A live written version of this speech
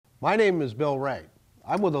My name is Bill Ray.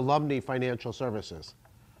 I'm with Alumni Financial Services.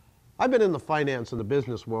 I've been in the finance and the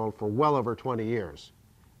business world for well over 20 years.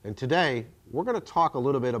 And today, we're going to talk a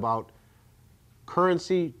little bit about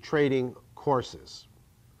currency trading courses.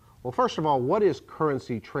 Well, first of all, what is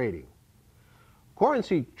currency trading?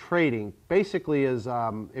 Currency trading basically is,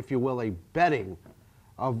 if you will, a betting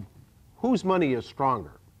of whose money is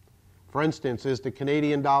stronger. For instance, is the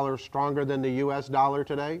Canadian dollar stronger than the US dollar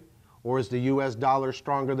today? Or is the US dollar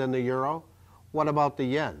stronger than the euro? What about the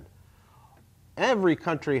yen? Every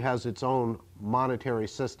country has its own monetary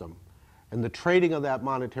system, and the trading of that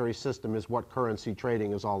monetary system is what currency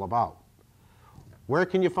trading is all about. Where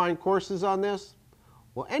can you find courses on this?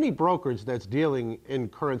 Well, any brokerage that's dealing in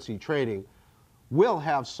currency trading will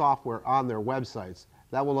have software on their websites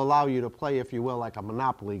that will allow you to play, if you will, like a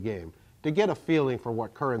Monopoly game to get a feeling for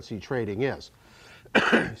what currency trading is.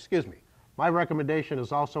 Excuse me. My recommendation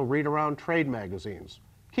is also read around trade magazines.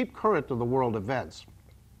 Keep current of the world events.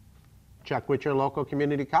 Check with your local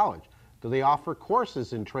community college. Do they offer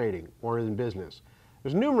courses in trading or in business?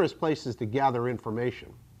 There's numerous places to gather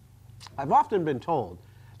information. I've often been told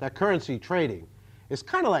that currency trading is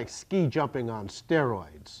kind of like ski jumping on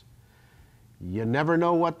steroids. You never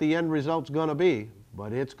know what the end result's going to be,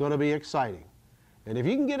 but it's going to be exciting. And if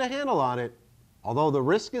you can get a handle on it, although the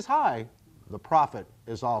risk is high, the profit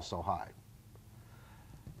is also high.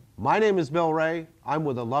 My name is Bill Ray. I'm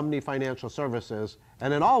with Alumni Financial Services,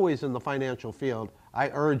 and always in the financial field, I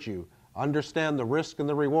urge you, understand the risk and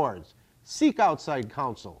the rewards. Seek outside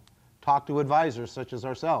counsel. Talk to advisors such as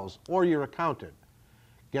ourselves or your accountant.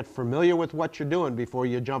 Get familiar with what you're doing before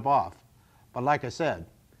you jump off. But like I said,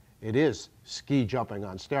 it is ski jumping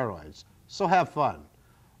on steroids, so have fun.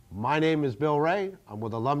 My name is Bill Ray. I'm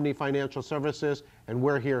with Alumni Financial Services, and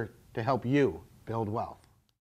we're here to help you build wealth.